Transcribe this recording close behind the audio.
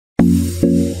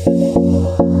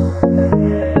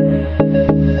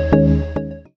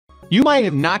You might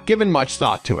have not given much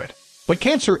thought to it, but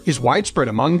cancer is widespread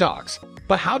among dogs.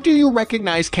 But how do you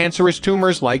recognize cancerous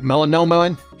tumors like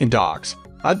melanoma in dogs?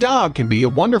 A dog can be a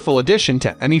wonderful addition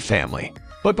to any family,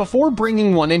 but before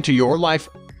bringing one into your life,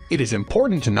 it is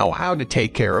important to know how to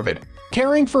take care of it.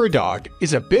 Caring for a dog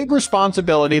is a big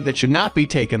responsibility that should not be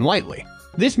taken lightly.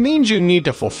 This means you need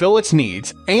to fulfill its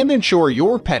needs and ensure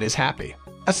your pet is happy.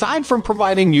 Aside from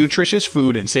providing nutritious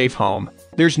food and safe home,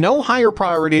 there's no higher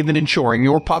priority than ensuring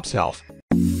your pup's health.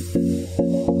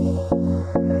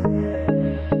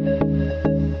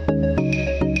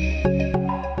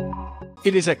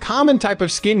 It is a common type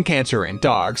of skin cancer in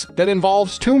dogs that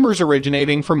involves tumors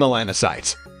originating from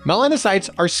melanocytes. Melanocytes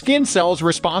are skin cells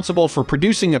responsible for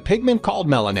producing a pigment called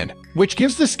melanin, which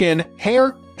gives the skin,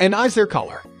 hair, and eyes their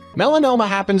color. Melanoma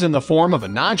happens in the form of a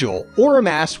nodule or a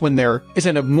mass when there is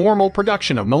an abnormal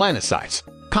production of melanocytes,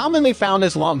 commonly found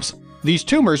as lumps. These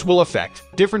tumors will affect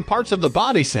different parts of the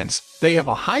body since they have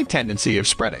a high tendency of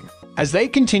spreading. As they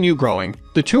continue growing,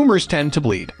 the tumors tend to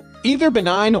bleed. Either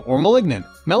benign or malignant,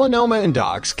 melanoma in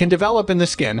dogs can develop in the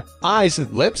skin, eyes,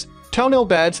 lips, toenail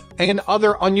beds, and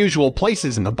other unusual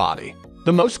places in the body.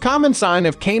 The most common sign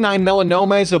of canine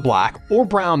melanoma is a black or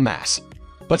brown mass,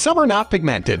 but some are not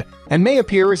pigmented and may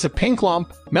appear as a pink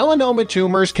lump. Melanoma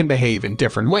tumors can behave in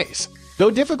different ways.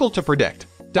 Though difficult to predict,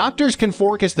 doctors can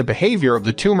forecast the behavior of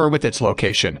the tumor with its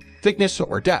location, thickness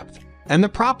or depth, and the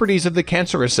properties of the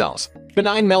cancerous cells.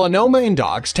 Benign melanoma in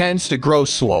dogs tends to grow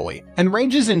slowly and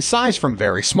ranges in size from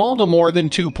very small to more than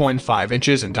 2.5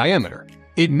 inches in diameter.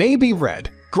 It may be red,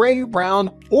 gray,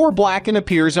 brown, or black and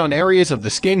appears on areas of the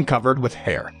skin covered with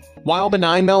hair. While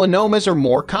benign melanomas are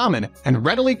more common and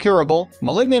readily curable,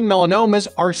 malignant melanomas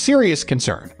are a serious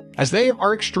concern, as they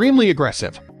are extremely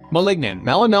aggressive. Malignant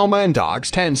melanoma in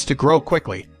dogs tends to grow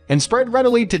quickly and spread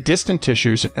readily to distant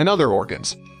tissues and other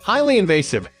organs. Highly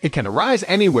invasive, it can arise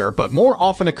anywhere but more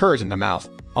often occurs in the mouth,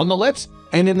 on the lips,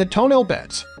 and in the toenail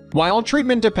beds. While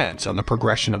treatment depends on the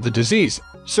progression of the disease,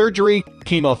 surgery,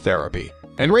 chemotherapy,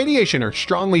 and radiation are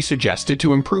strongly suggested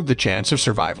to improve the chance of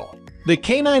survival. The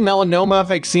canine melanoma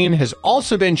vaccine has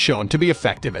also been shown to be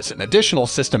effective as an additional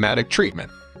systematic treatment.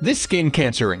 This skin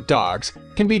cancer in dogs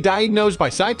can be diagnosed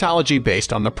by cytology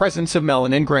based on the presence of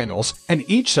melanin granules and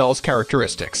each cell's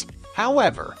characteristics.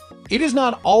 However, it is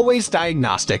not always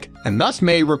diagnostic and thus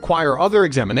may require other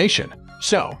examination.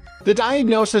 So, the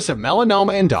diagnosis of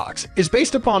melanoma in dogs is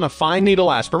based upon a fine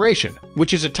needle aspiration,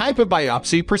 which is a type of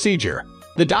biopsy procedure.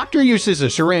 The doctor uses a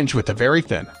syringe with a very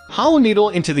thin, hollow needle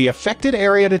into the affected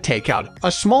area to take out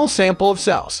a small sample of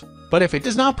cells. But if it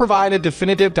does not provide a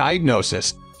definitive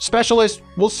diagnosis, specialists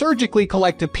will surgically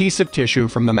collect a piece of tissue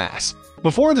from the mass.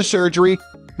 Before the surgery,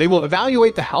 they will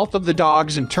evaluate the health of the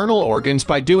dog's internal organs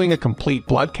by doing a complete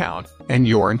blood count and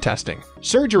urine testing.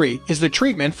 Surgery is the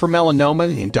treatment for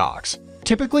melanoma in dogs.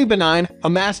 Typically benign, a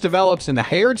mass develops in the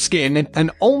haired skin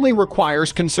and only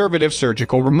requires conservative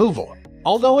surgical removal.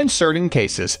 Although in certain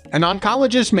cases, an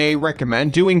oncologist may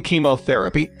recommend doing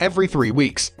chemotherapy every 3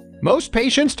 weeks. Most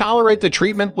patients tolerate the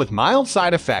treatment with mild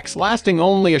side effects lasting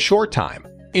only a short time.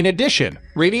 In addition,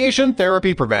 radiation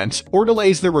therapy prevents or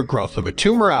delays the regrowth of a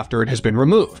tumor after it has been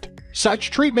removed. Such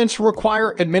treatments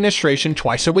require administration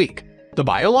twice a week. The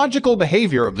biological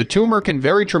behavior of the tumor can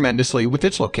vary tremendously with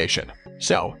its location.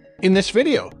 So, in this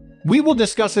video, we will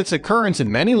discuss its occurrence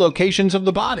in many locations of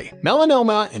the body.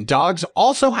 Melanoma in dogs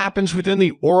also happens within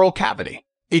the oral cavity.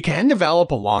 It can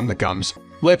develop along the gums,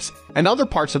 lips, and other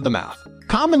parts of the mouth.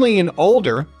 Commonly in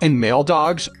older and male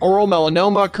dogs, oral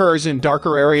melanoma occurs in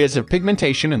darker areas of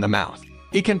pigmentation in the mouth.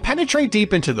 It can penetrate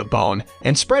deep into the bone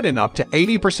and spread in up to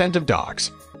 80% of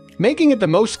dogs, making it the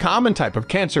most common type of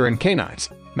cancer in canines.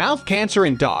 Mouth cancer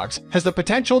in dogs has the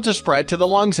potential to spread to the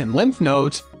lungs and lymph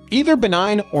nodes, either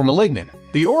benign or malignant.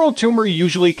 The oral tumor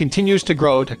usually continues to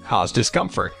grow to cause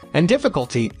discomfort and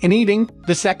difficulty in eating.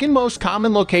 The second most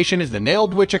common location is the nail,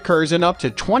 which occurs in up to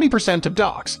 20% of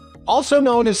dogs. Also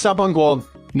known as subungual,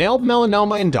 nailed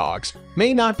melanoma in dogs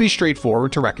may not be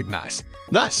straightforward to recognize.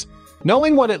 Thus,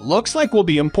 knowing what it looks like will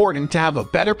be important to have a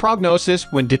better prognosis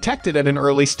when detected at an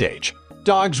early stage.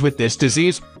 Dogs with this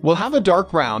disease will have a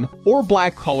dark brown or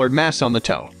black-colored mass on the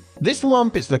toe. This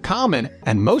lump is the common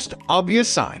and most obvious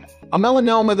sign. A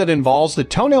melanoma that involves the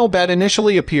toenail bed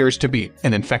initially appears to be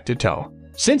an infected toe.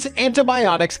 Since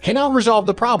antibiotics cannot resolve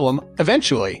the problem,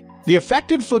 eventually, the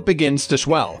affected foot begins to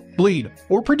swell, bleed,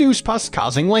 or produce pus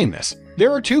causing lameness.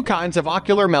 There are 2 kinds of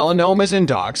ocular melanomas in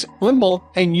dogs, limbal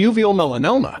and uveal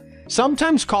melanoma.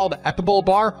 Sometimes called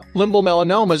epibulbar, limbal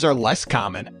melanomas are less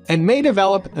common and may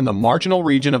develop in the marginal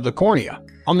region of the cornea.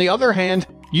 On the other hand,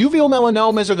 uveal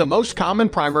melanomas are the most common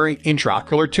primary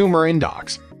intraocular tumor in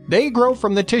dogs. They grow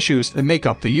from the tissues that make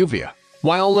up the uvea.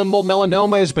 While limbal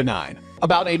melanoma is benign,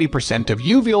 about 80% of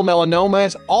uveal melanoma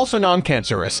is also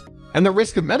non-cancerous, and the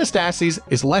risk of metastases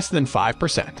is less than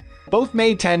 5%. Both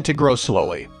may tend to grow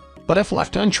slowly, but if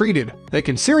left untreated, they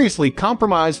can seriously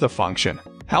compromise the function,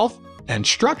 health, and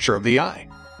structure of the eye.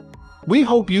 We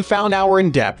hope you found our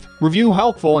in-depth review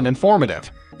helpful and informative.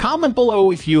 Comment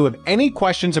below if you have any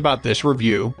questions about this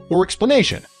review or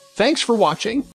explanation. Thanks for watching.